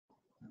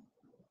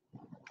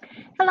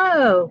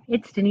Hello,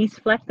 it's Denise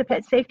Fleck, the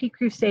Pet Safety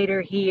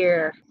Crusader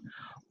here.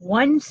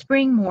 One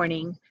spring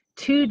morning,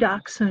 two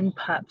dachshund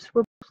pups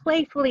were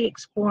playfully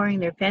exploring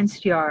their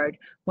fenced yard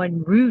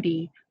when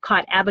Rudy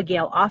caught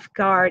Abigail off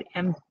guard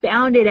and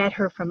bounded at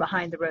her from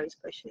behind the rose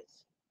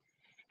bushes.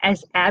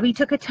 As Abby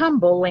took a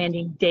tumble,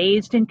 landing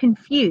dazed and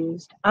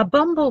confused, a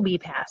bumblebee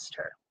passed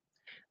her.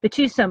 The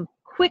twosome,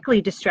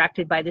 quickly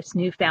distracted by this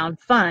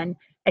newfound fun,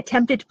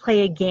 attempted to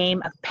play a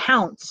game of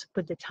pounce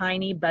with the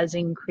tiny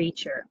buzzing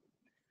creature.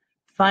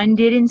 Fun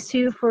did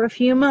ensue for a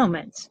few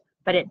moments,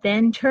 but it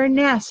then turned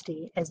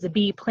nasty as the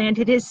bee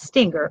planted his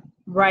stinger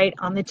right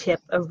on the tip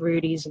of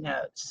Rudy's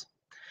nose.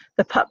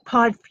 The pup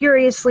pawed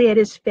furiously at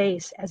his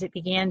face as it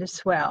began to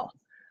swell.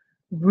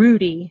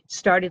 Rudy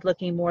started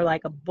looking more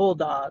like a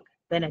bulldog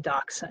than a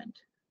dachshund.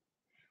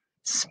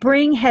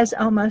 Spring has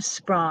almost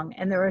sprung,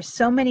 and there are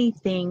so many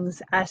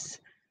things us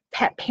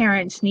pet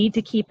parents need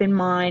to keep in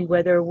mind,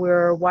 whether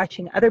we're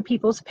watching other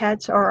people's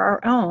pets or our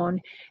own,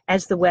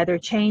 as the weather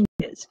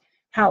changes.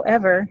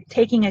 However,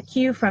 taking a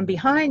cue from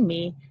behind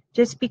me,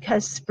 just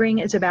because spring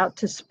is about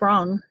to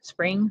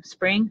spring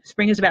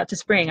is about to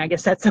spring. I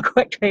guess that's the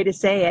correct way to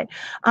say it.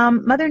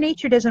 Mother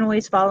Nature doesn't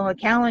always follow a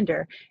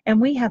calendar,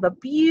 and we have a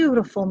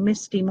beautiful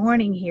misty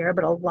morning here,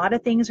 but a lot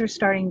of things are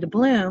starting to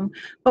bloom,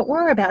 but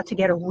we're about to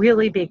get a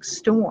really big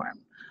storm.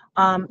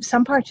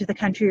 Some parts of the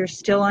country are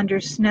still under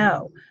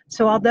snow.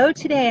 So although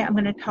today I'm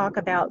going to talk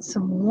about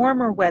some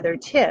warmer weather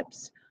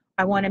tips,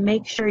 I want to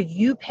make sure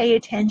you pay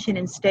attention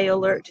and stay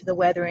alert to the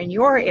weather in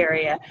your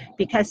area,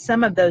 because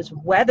some of those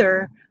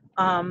weather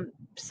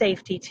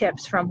safety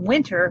tips from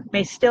winter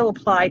may still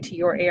apply to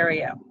your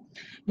area.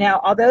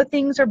 Now, although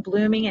things are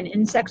blooming and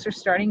insects are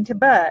starting to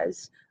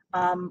buzz,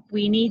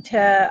 we need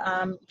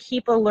to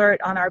keep alert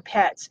on our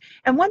pets.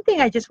 And one thing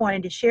I just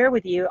wanted to share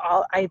with you,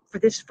 for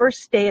this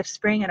first day of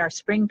spring and our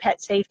spring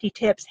pet safety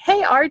tips.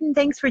 Hey, Arden,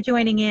 thanks for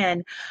joining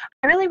in.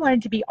 I really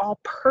wanted to be all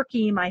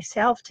perky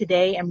myself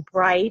today and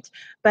bright,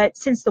 but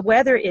since the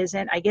weather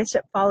isn't, I guess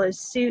it follows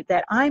suit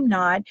that I'm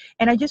not.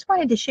 And I just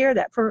wanted to share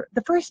that for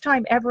the first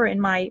time ever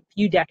in my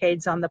few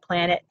decades on the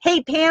planet.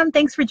 Hey, Pam,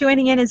 thanks for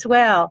joining in as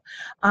well.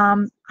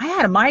 I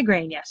had a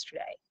migraine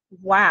yesterday.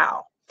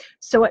 Wow.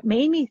 So it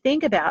made me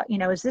think about,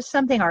 is this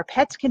something our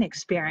pets can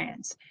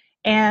experience?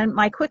 And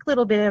my quick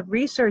little bit of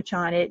research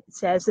on it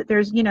says that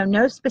there's,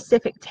 no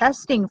specific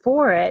testing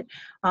for it.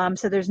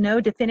 So there's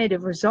no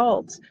definitive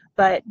results,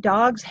 but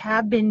dogs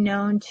have been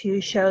known to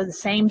show the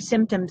same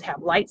symptoms,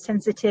 have light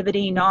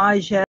sensitivity,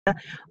 nausea,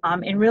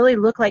 and really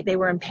look like they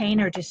were in pain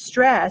or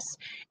distress.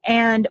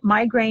 And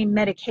migraine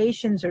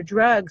medications or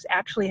drugs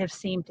actually have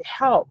seemed to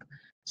help.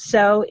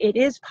 So it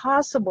is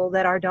possible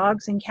that our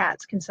dogs and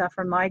cats can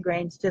suffer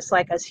migraines just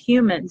like us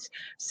humans.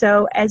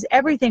 So as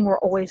everything we're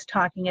always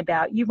talking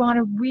about, you want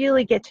to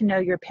really get to know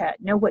your pet,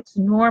 know what's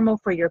normal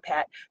for your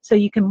pet, so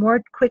you can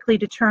more quickly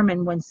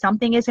determine when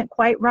something isn't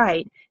quite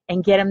right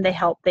and get them the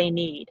help they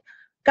need.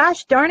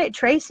 Gosh darn it,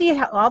 Tracy,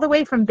 all the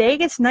way from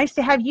Vegas. Nice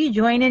to have you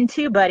join in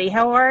too, buddy.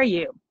 How are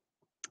you?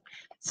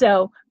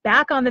 So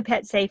back on the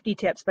pet safety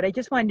tips, but I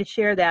just wanted to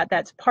share that.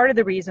 That's part of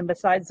the reason,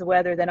 besides the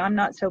weather, that I'm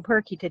not so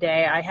perky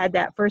today. I had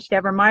that first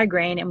ever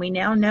migraine, and we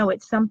now know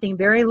it's something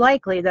very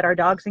likely that our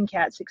dogs and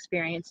cats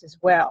experience as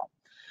well.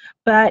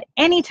 But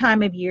any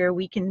time of year,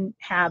 we can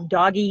have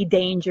doggy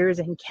dangers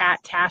and cat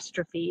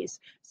catastrophes,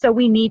 so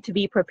we need to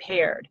be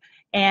prepared.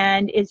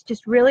 And it's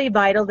just really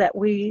vital that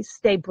we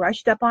stay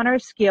brushed up on our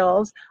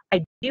skills.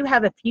 I do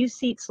have a few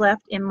seats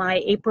left in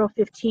my April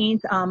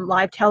 15th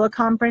live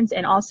teleconference,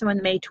 and also in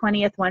the May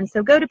 20th one.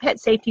 So go to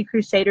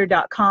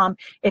PetSafetyCrusader.com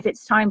if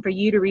it's time for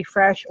you to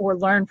refresh or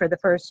learn for the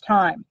first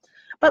time.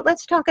 But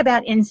let's talk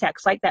about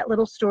insects, like that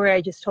little story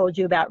I just told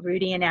you about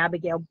Rudy and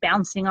Abigail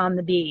bouncing on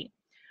the bee.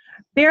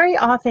 Very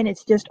often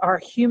it's just our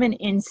human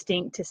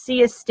instinct to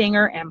see a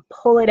stinger and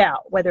pull it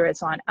out, whether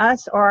it's on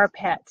us or our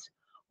pets.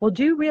 Well,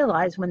 do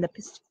realize when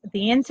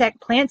the insect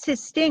plants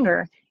his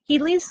stinger, he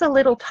leaves a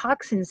little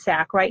toxin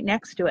sac right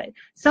next to it.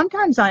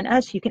 Sometimes on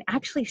us, you can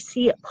actually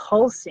see it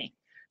pulsing.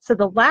 So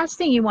the last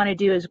thing you want to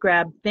do is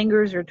grab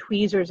fingers or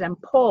tweezers and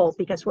pull,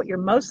 because what you're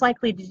most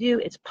likely to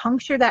do is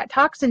puncture that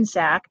toxin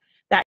sac.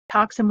 That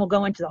toxin will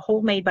go into the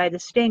hole made by the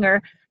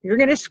stinger. You're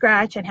going to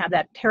scratch and have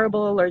that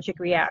terrible allergic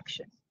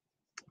reaction.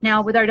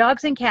 Now, with our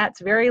dogs and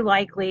cats, very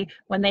likely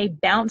when they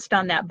bounced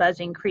on that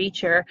buzzing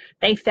creature,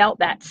 they felt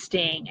that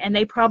sting, and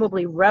they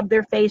probably rubbed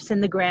their face in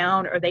the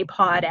ground or they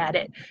pawed at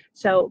it.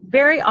 So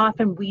very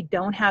often we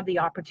don't have the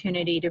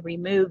opportunity to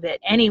remove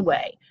it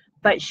anyway.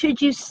 But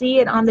should you see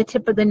it on the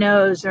tip of the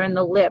nose or in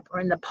the lip or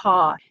in the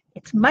paw,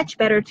 it's much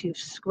better to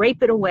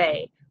scrape it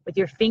away with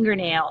your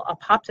fingernail, a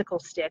popsicle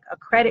stick, a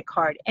credit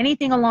card,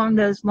 anything along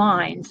those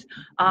lines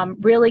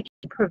really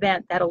can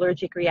prevent that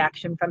allergic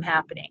reaction from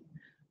happening.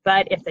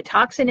 But if the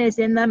toxin is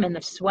in them and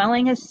the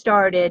swelling has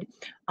started,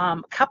 a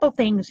couple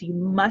things you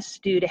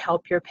must do to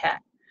help your pet.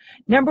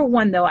 Number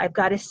one, though, I've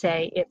got to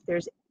say, if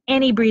there's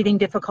any breathing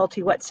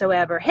difficulty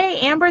whatsoever, hey,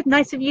 Amber,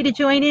 nice of you to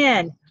join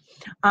in.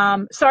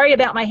 Sorry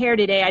about my hair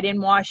today. I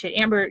didn't wash it.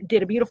 Amber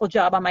did a beautiful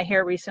job on my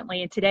hair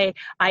recently, and today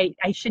I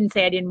shouldn't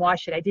say I didn't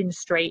wash it. I didn't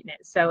straighten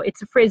it. So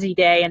it's a frizzy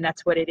day, and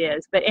that's what it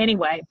is. But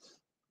anyway,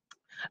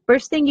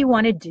 first thing you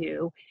want to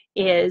do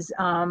is,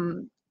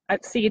 I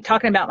see you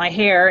talking about my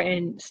hair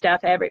and stuff.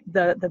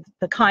 The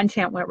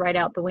content went right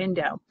out the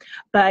window.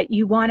 But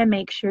you want to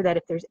make sure that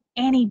if there's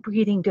any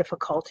breathing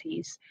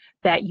difficulties,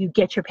 that you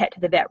get your pet to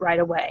the vet right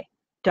away.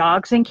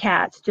 Dogs and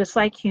cats, just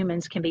like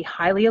humans, can be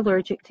highly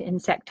allergic to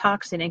insect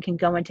toxin and can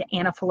go into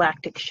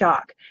anaphylactic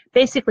shock.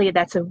 Basically,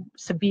 that's a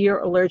severe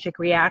allergic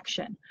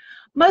reaction.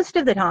 Most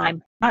of the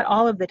time, not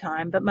all of the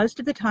time, but most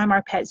of the time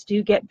our pets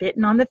do get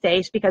bitten on the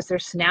face because they're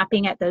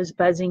snapping at those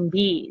buzzing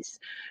bees.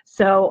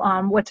 So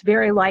what's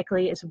very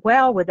likely as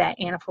well with that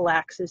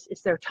anaphylaxis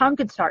is their tongue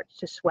could start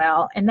to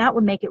swell, and that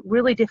would make it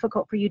really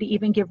difficult for you to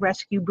even give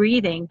rescue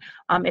breathing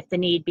if the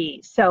need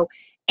be. So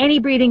any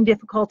breathing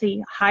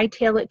difficulty,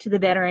 hightail it to the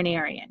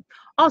veterinarian.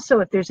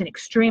 Also, if there's an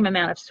extreme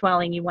amount of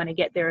swelling, you want to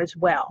get there as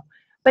well.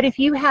 But if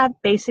you have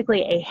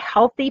basically a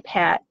healthy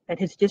pet that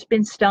has just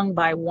been stung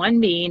by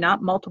one bee,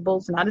 not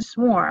multiples, not a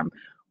swarm,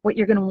 what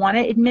you're going to want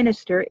to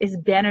administer is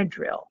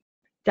Benadryl.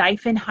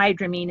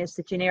 Diphenhydramine is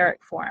the generic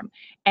form.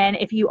 And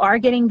if you are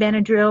getting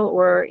Benadryl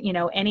or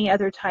any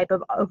other type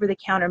of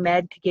over-the-counter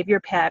med to give your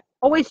pet,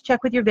 always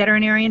check with your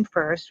veterinarian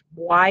first.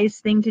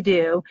 Wise thing to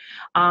do.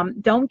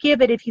 Don't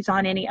give it if he's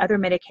on any other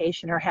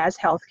medication or has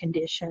health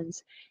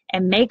conditions.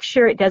 And make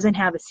sure it doesn't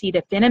have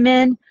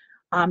acetaminophen,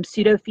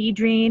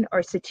 pseudoephedrine,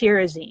 or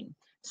cetirizine.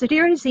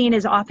 Cetirizine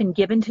is often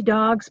given to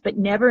dogs, but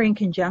never in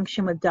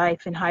conjunction with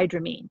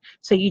diphenhydramine.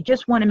 So you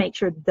just want to make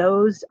sure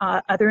those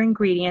other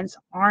ingredients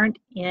aren't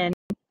in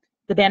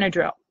the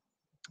Benadryl.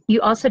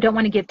 You also don't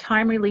want to give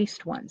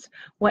time-released ones.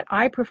 What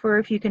I prefer,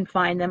 if you can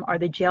find them, are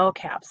the gel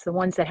caps, the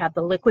ones that have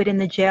the liquid in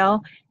the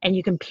gel, and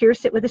you can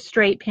pierce it with a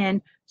straight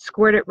pin,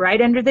 squirt it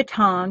right under the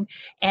tongue,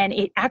 and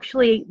it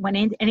actually, when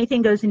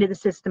anything goes into the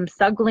system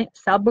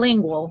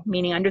sublingual,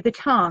 meaning under the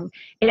tongue,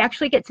 it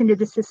actually gets into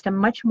the system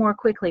much more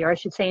quickly, or I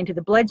should say into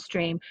the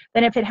bloodstream,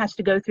 than if it has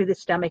to go through the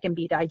stomach and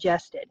be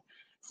digested.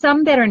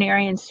 Some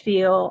veterinarians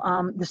feel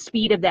the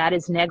speed of that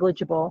is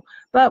negligible,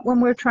 but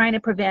when we're trying to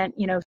prevent,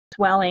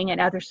 swelling and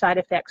other side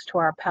effects to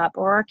our pup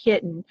or our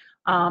kitten,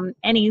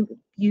 any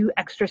few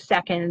extra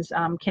seconds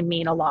can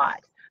mean a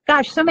lot.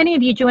 Gosh, so many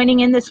of you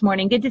joining in this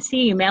morning. Good to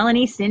see you,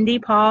 Melanie, Cindy,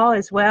 Paul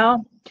as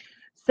well.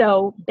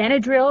 So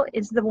Benadryl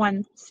is the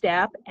one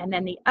step, and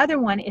then the other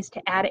one is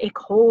to add a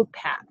cold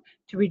pack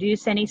to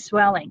reduce any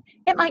swelling.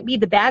 It might be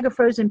the bag of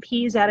frozen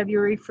peas out of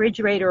your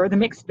refrigerator or the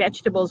mixed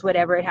vegetables,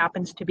 whatever it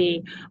happens to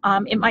be.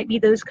 It might be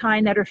those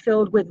kind that are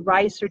filled with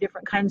rice or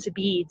different kinds of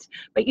beads,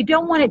 but you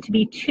don't want it to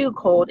be too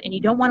cold, and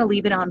you don't want to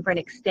leave it on for an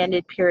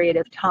extended period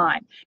of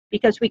time,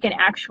 because we can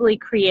actually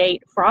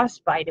create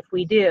frostbite if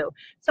we do.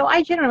 So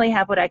I generally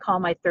have what I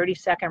call my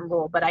 30-second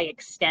rule, but I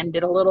extend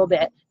it a little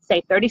bit.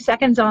 Say 30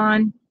 seconds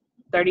on,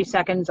 30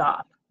 seconds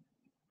off,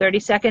 30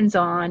 seconds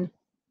on,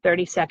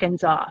 30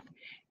 seconds off.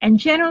 And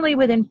generally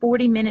within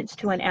 40 minutes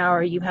to an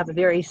hour, you have a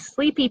very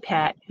sleepy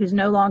pet who's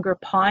no longer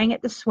pawing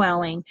at the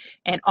swelling,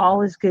 and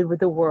all is good with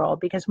the world,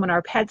 because when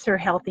our pets are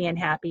healthy and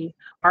happy,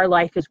 our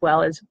life as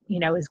well is,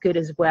 is good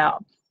as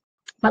well.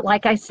 But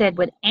like I said,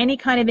 with any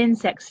kind of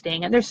insect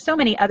sting, and there's so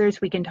many others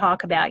we can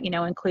talk about,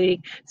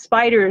 including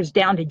spiders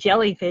down to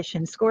jellyfish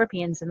and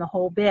scorpions and the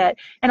whole bit.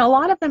 And a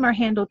lot of them are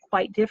handled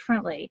quite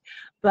differently.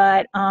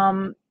 But,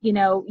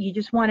 you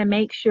just want to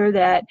make sure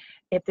that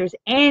if there's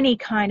any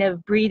kind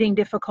of breathing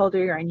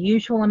difficulty or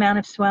unusual amount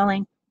of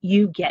swelling,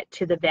 you get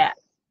to the vet.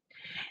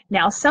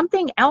 Now,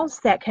 something else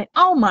that can,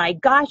 oh my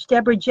gosh,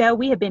 Deborah Jo,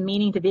 we have been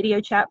meaning to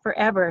video chat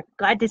forever.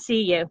 Glad to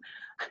see you.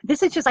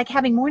 This is just like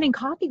having morning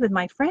coffee with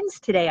my friends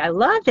today. I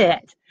love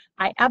it.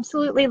 I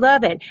absolutely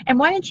love it. And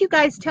why don't you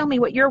guys tell me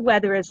what your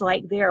weather is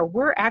like there?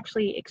 We're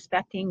actually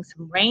expecting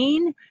some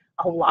rain,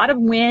 a lot of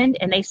wind,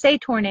 and they say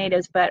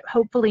tornadoes, but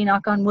hopefully,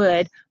 knock on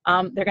wood,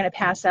 they're going to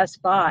pass us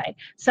by.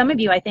 Some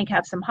of you, I think,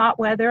 have some hot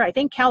weather. I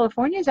think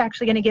California is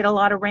actually going to get a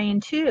lot of rain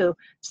too.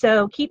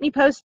 So keep me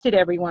posted,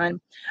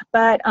 everyone.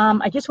 But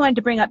I just wanted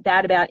to bring up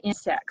that about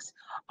insects.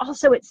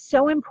 Also, it's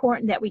so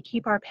important that we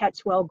keep our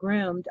pets well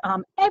groomed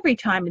every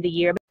time of the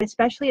year, but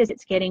especially as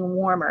it's getting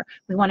warmer.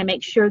 We want to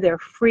make sure they're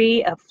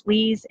free of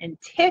fleas and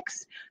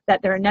ticks,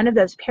 that there are none of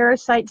those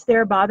parasites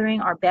there bothering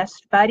our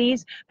best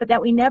buddies, but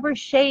that we never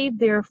shave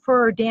their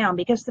fur down,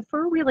 because the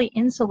fur really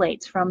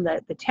insulates from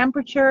the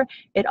temperature.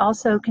 It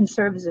also can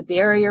serve as a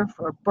barrier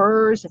for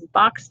burrs and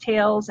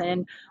boxtails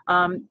and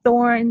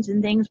thorns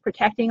and things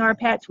protecting our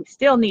pets. We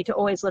still need to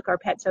always look our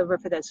pets over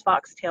for those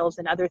foxtails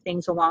and other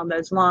things along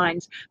those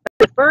lines.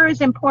 But the fur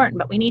is important,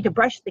 but we need to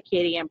brush the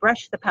kitty and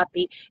brush the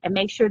puppy and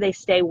make sure they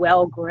stay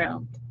well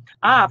groomed.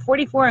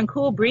 44 and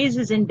cool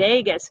breezes in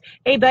Vegas.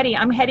 Hey, buddy,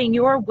 I'm heading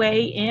your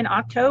way in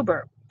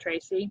October,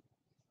 Tracy.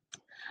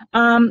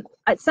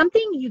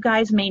 Something you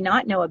guys may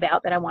not know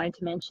about that I wanted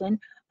to mention,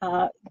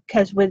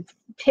 because with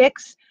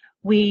ticks,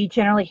 we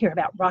generally hear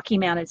about Rocky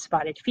Mountain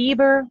spotted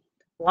fever,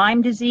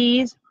 Lyme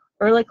disease,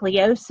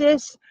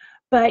 ehrlichiosis,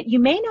 But you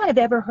may not have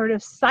ever heard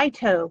of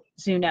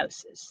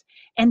cytozoonosis,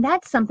 and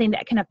that's something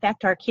that can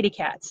affect our kitty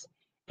cats.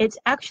 It's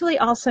actually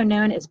also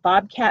known as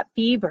bobcat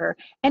fever,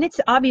 and it's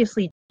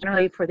obviously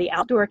generally for the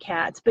outdoor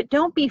cats, but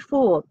don't be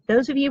fooled.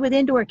 Those of you with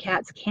indoor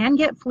cats can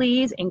get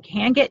fleas and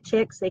can get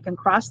ticks. They can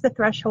cross the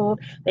threshold.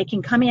 They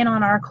can come in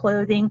on our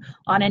clothing,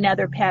 on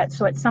another pet,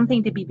 so it's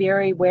something to be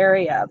very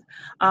wary of.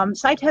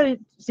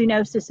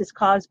 Cytozoonosis is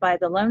caused by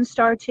the Lone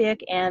Star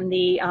tick and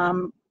the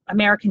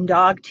American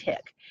dog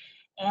tick.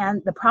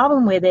 And the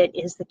problem with it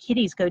is the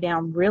kitties go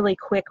down really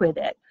quick with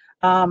it.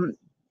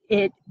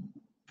 It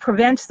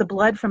prevents the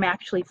blood from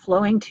actually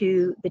flowing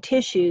to the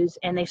tissues,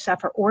 and they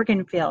suffer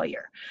organ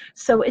failure.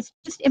 So it's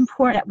just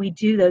important that we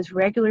do those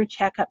regular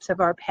checkups of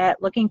our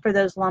pet, looking for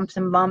those lumps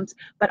and bumps,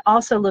 but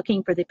also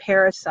looking for the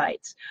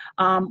parasites.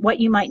 What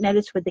you might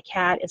notice with the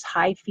cat is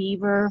high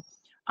fever.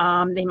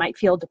 They might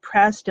feel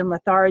depressed and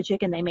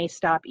lethargic, and they may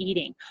stop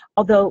eating.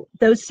 Although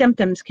those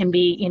symptoms can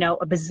be,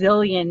 a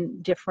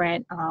bazillion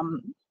different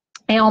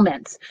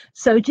ailments.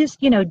 So just,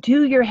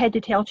 do your head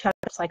to tail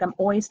checkups like I'm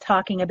always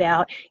talking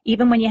about.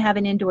 Even when you have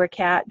an indoor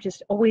cat,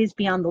 just always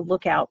be on the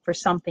lookout for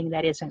something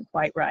that isn't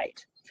quite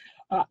right.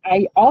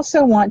 I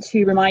also want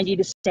to remind you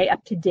to stay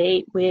up to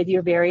date with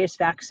your various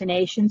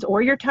vaccinations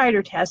or your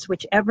titer tests,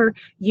 whichever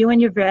you and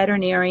your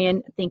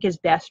veterinarian think is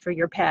best for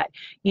your pet.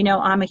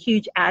 I'm a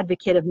huge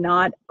advocate of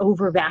not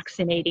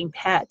over-vaccinating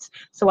pets.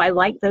 So I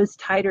like those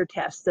titer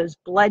tests, those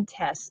blood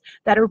tests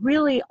that are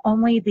really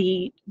only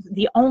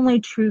the only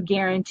true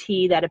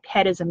guarantee that a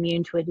pet is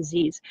immune to a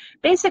disease.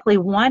 Basically,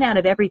 1 out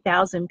of every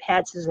 1,000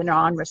 pets is a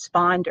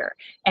non-responder,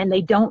 and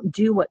they don't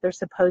do what they're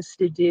supposed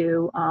to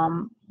do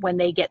when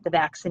they get the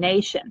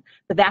vaccination.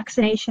 The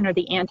vaccination or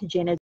the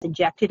antigen is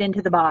injected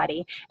into the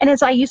body. And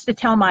as I used to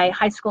tell my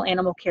high school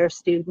animal care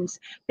students,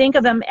 think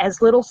of them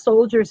as little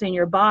soldiers in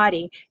your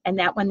body, and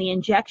that when the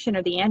injection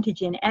or the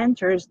antigen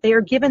enters, they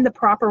are given the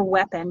proper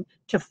weapon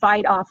to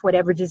fight off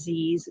whatever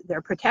disease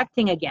they're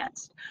protecting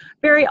against.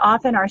 Very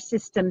often our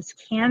systems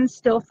can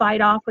still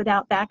fight off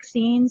without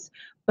vaccines,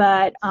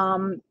 but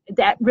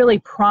that really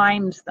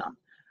primes them.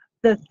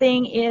 The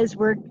thing is,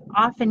 we're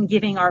often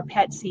giving our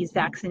pets these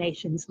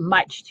vaccinations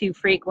much too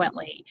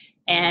frequently,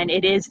 and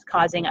it is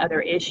causing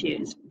other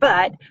issues.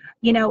 But,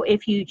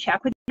 if you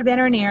check with your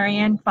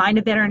veterinarian, find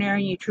a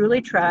veterinarian you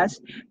truly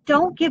trust,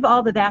 don't give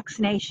all the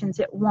vaccinations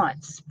at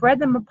once. Spread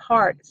them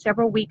apart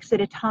several weeks at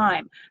a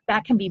time.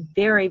 That can be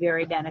very,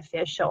 very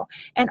beneficial.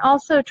 And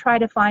also try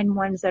to find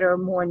ones that are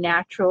more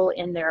natural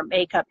in their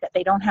makeup, that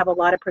they don't have a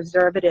lot of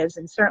preservatives,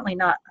 and certainly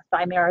not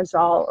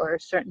thimerosal or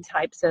certain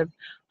types of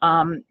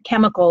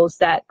chemicals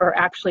that are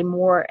actually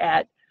more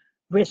at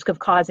risk of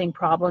causing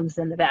problems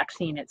than the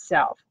vaccine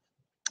itself.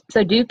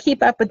 So do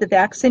keep up with the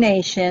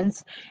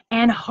vaccinations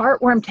and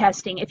heartworm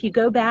testing. If you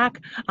go back,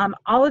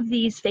 all of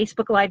these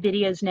Facebook Live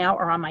videos now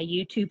are on my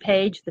YouTube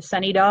page, The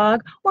Sunny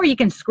Dog, or you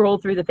can scroll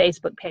through the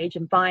Facebook page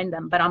and find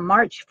them. But on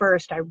March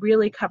 1st, I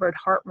really covered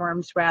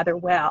heartworms rather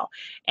well.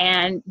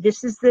 And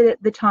this is the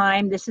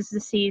time, this is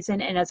the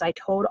season, and as I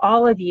told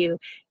all of you,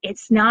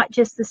 it's not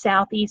just the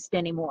Southeast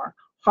anymore.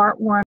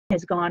 Heartworm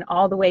has gone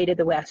all the way to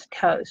the West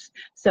Coast.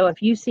 So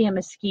if you see a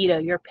mosquito,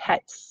 your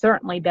pet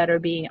certainly better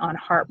be on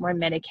heartworm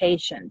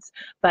medications.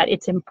 But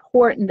it's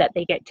important that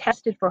they get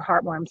tested for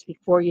heartworms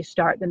before you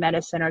start the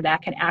medicine, or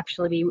that can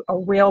actually be a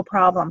real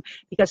problem.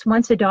 Because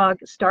once a dog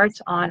starts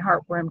on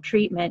heartworm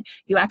treatment,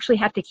 you actually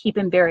have to keep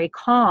him very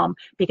calm,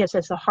 because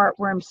as the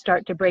heartworms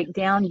start to break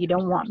down, you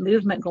don't want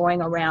movement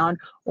going around,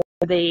 or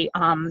the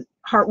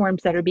heartworms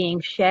that are being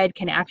shed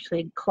can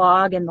actually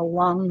clog in the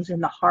lungs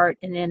and the heart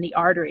and in the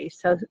arteries.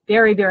 So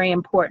very, very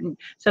important.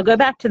 So go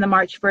back to the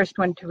March 1st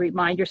one to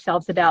remind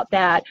yourselves about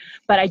that.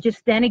 But I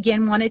just then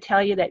again want to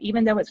tell you that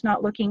even though it's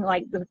not looking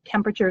like the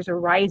temperatures are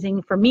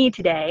rising for me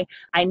today,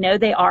 I know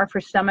they are for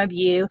some of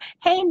you.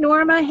 Hey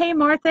Norma, hey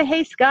Martha,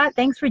 hey Scott,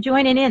 thanks for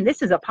joining in.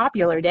 This is a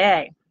popular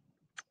day.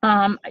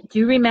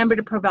 Do remember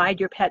to provide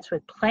your pets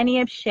with plenty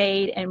of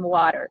shade and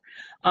water.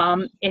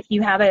 If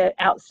you have an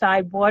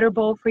outside water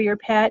bowl for your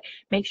pet,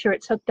 make sure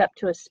it's hooked up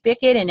to a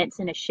spigot and it's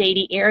in a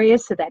shady area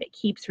so that it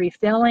keeps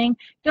refilling.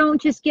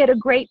 Don't just get a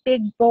great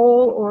big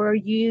bowl or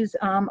use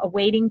a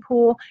wading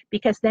pool,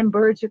 because then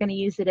birds are going to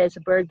use it as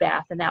a bird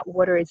bath, and that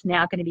water is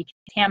now going to be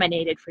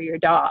contaminated for your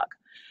dog.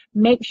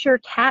 Make sure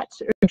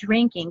cats are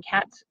drinking.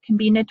 Cats can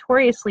be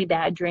notoriously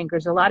bad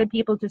drinkers. A lot of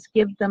people just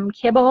give them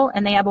kibble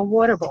and they have a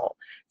water bowl.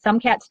 Some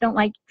cats don't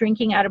like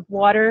drinking out of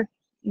water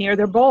near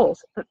their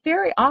bowls, but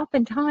very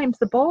oftentimes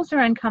the bowls are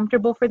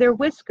uncomfortable for their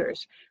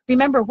whiskers.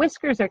 Remember,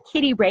 whiskers are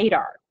kitty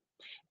radar.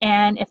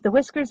 And if the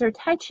whiskers are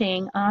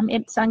touching,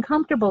 it's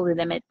uncomfortable to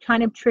them. It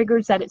kind of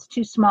triggers that it's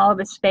too small of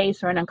a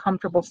space or an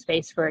uncomfortable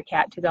space for a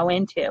cat to go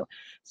into.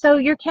 So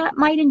your cat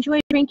might enjoy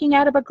drinking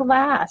out of a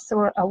glass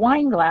or a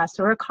wine glass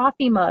or a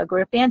coffee mug or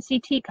a fancy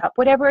teacup,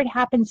 whatever it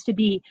happens to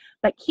be,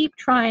 but keep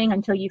trying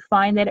until you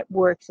find that it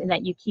works and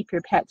that you keep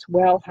your pets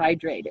well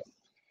hydrated.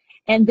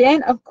 And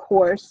then, of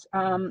course,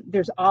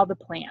 there's all the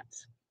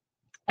plants.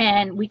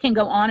 And we can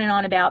go on and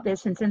on about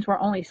this, and since we're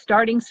only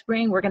starting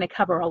spring, we're going to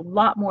cover a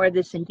lot more of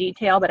this in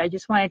detail, but I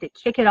just wanted to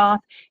kick it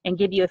off and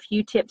give you a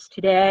few tips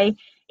today.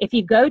 If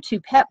you go to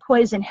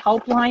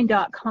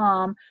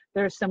petpoisonhelpline.com,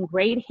 there's some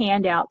great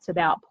handouts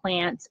about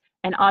plants,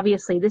 and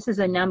obviously this is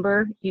a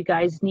number you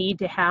guys need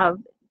to have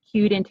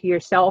queued into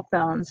your cell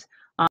phones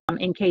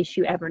in case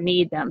you ever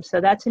need them. So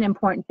that's an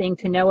important thing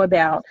to know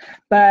about.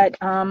 But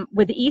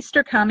with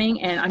Easter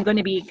coming, and I'm going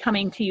to be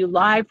coming to you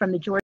live from the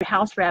Georgia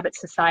House Rabbit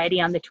Society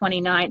on the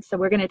 29th, so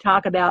we're going to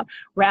talk about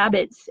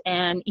rabbits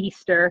and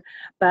Easter,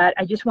 but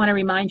I just want to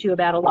remind you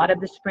about a lot of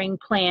the spring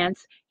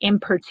plants, in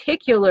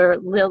particular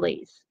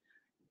lilies.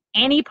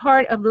 Any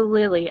part of the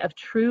lily, of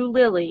true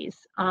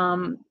lilies,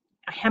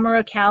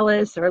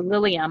 Hemerocallis or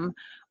Lilium,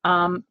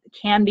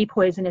 can be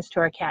poisonous to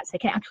our cats. They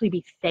can actually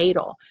be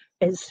fatal.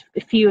 As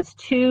few as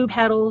 2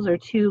 petals or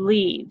 2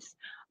 leaves.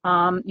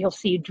 You'll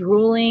see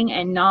drooling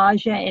and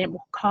nausea, and it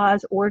will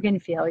cause organ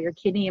failure,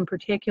 kidney in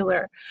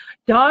particular.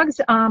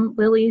 Dogs,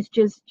 lilies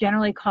just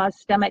generally cause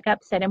stomach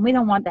upset, and we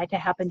don't want that to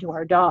happen to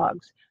our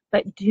dogs.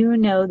 But do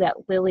know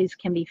that lilies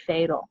can be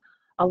fatal.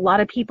 A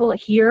lot of people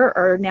here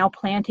are now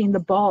planting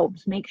the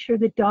bulbs. Make sure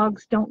the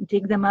dogs don't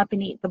dig them up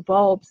and eat the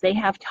bulbs. They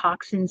have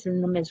toxins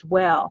in them as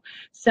well.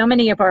 So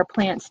many of our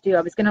plants do.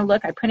 I was going to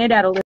look, I printed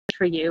out a list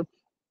for you.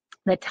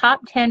 The top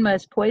 10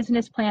 most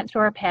poisonous plants to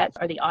our pets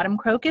are the autumn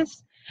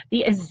crocus,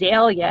 the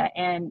azalea,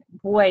 and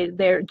boy,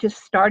 they're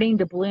just starting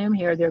to bloom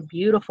here. They're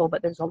beautiful,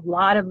 but there's a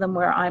lot of them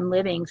where I'm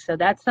living. So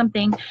that's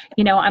something,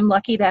 you know, I'm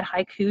lucky that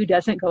Haiku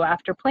doesn't go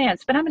after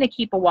plants, but I'm going to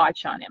keep a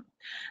watch on him.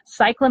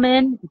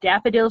 Cyclamen,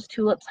 daffodils,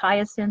 tulips,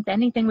 hyacinth,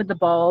 anything with the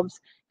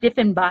bulbs,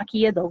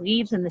 Dieffenbachia, the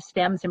leaves and the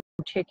stems in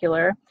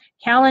particular,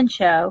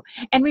 kalanchoe,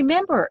 and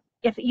remember,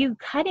 if you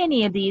cut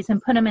any of these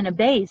and put them in a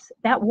vase,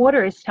 that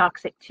water is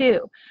toxic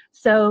too.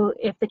 So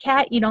if the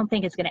cat you don't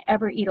think is going to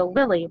ever eat a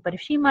lily, but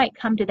if she might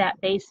come to that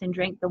vase and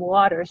drink the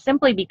water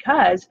simply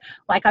because,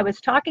 like I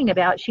was talking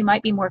about, she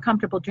might be more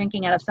comfortable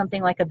drinking out of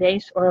something like a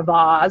vase or a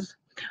vase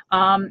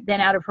than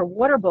out of her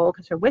water bowl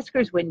because her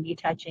whiskers wouldn't be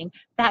touching,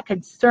 that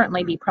could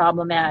certainly be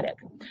problematic.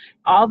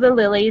 All the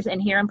lilies,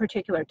 and here in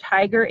particular,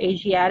 tiger,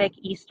 Asiatic,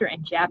 Easter,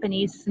 and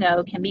Japanese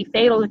snow can be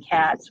fatal to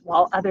cats,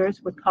 while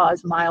others would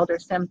cause milder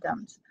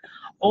symptoms.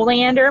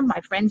 Oleander, my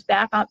friends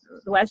back on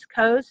the West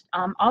Coast,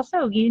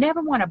 also, you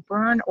never want to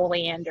burn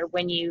oleander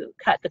when you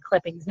cut the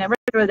clippings. Never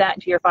throw that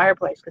into your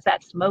fireplace because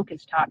that smoke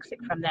is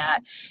toxic from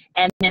that.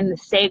 And then the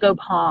sago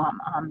palm,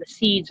 the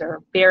seeds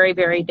are very,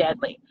 very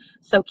deadly.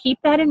 So keep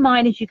that in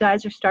mind as you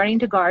guys are starting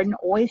to garden.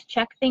 Always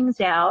check things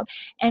out,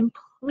 and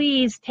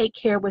please take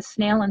care with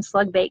snail and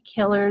slug bait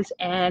killers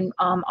and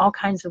all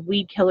kinds of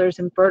weed killers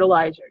and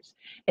fertilizers.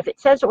 If it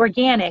says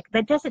organic,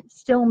 that doesn't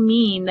still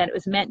mean that it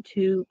was meant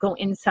to go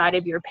inside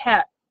of your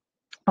pet.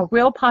 A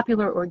real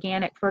popular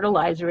organic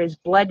fertilizer is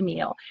blood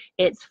meal.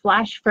 It's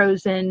flash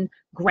frozen,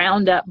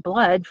 ground up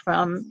blood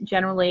from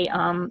generally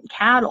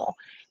cattle.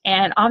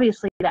 And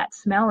obviously that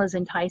smell is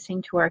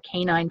enticing to our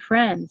canine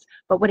friends.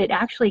 But what it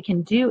actually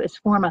can do is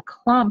form a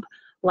clump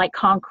like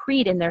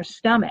concrete in their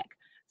stomach.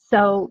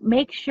 So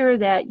make sure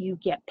that you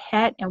get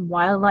pet and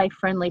wildlife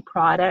friendly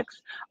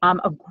products.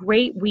 A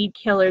great weed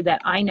killer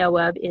that I know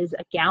of is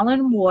a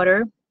gallon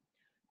water,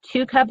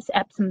 2 cups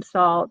Epsom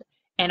salt,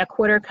 and a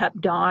 1/4 cup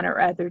Dawn or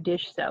other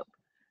dish soap.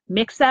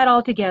 Mix that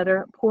all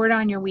together, pour it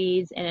on your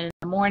weeds, and in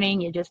the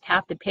morning you just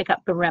have to pick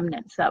up the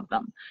remnants of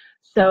them.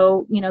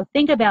 So, you know,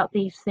 think about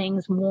these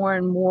things more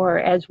and more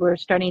as we're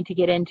starting to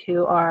get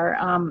into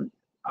our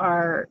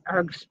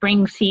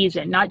spring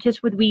season, not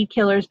just with weed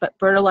killers, but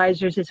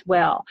fertilizers as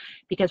well.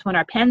 Because when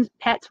our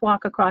pets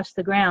walk across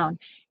the ground,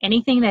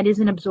 anything that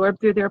isn't absorbed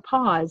through their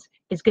paws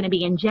is going to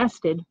be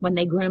ingested when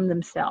they groom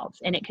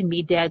themselves, and it can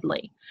be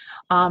deadly.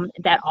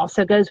 That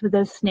also goes with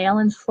those snail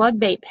and slug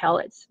bait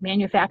pellets.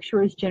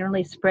 Manufacturers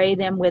generally spray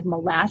them with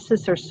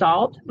molasses or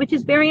salt, which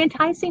is very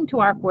enticing to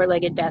our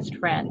 4-legged best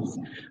friends.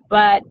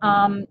 But,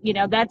 you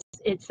know,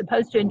 it's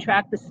supposed to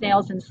attract the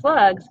snails and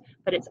slugs,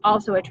 but it's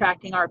also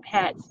attracting our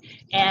pets.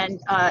 And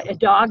a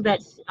dog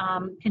that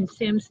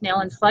consumes snail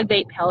and slug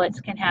bait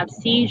pellets can have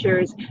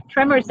seizures,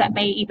 tremors that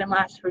may even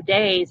last for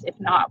days, if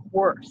not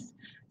worse.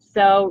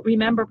 So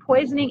remember,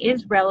 poisoning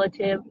is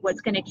relative.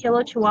 What's going to kill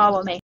a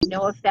Chihuahua may have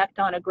no effect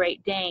on a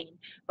Great Dane,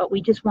 but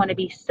we just want to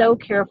be so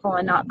careful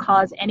and not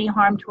cause any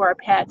harm to our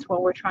pets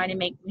while we're trying to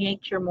make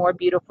nature more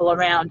beautiful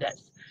around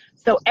us.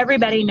 So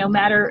everybody, no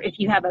matter if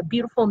you have a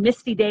beautiful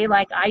misty day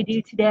like I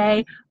do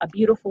today, a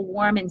beautiful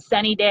warm and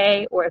sunny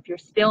day, or if you're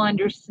still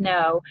under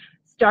snow,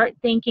 start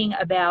thinking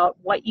about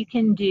what you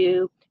can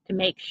do to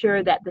make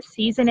sure that the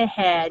season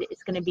ahead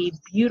is going to be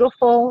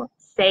beautiful,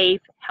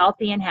 safe,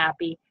 healthy, and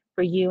happy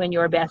for you and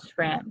your best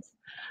friends.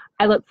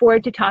 I look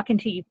forward to talking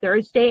to you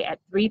Thursday at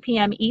 3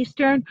 p.m.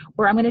 Eastern,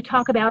 where I'm going to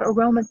talk about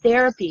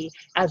aromatherapy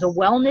as a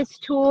wellness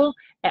tool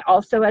and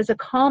also as a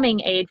calming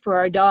aid for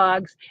our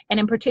dogs. And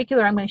in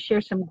particular, I'm going to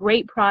share some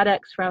great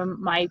products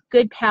from my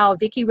good pal,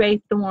 Vicki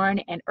Ray Thorne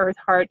and Earth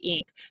Heart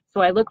Inc. So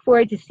I look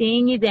forward to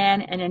seeing you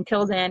then. And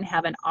until then,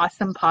 have an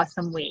awesome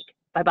possum week.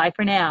 Bye-bye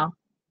for now.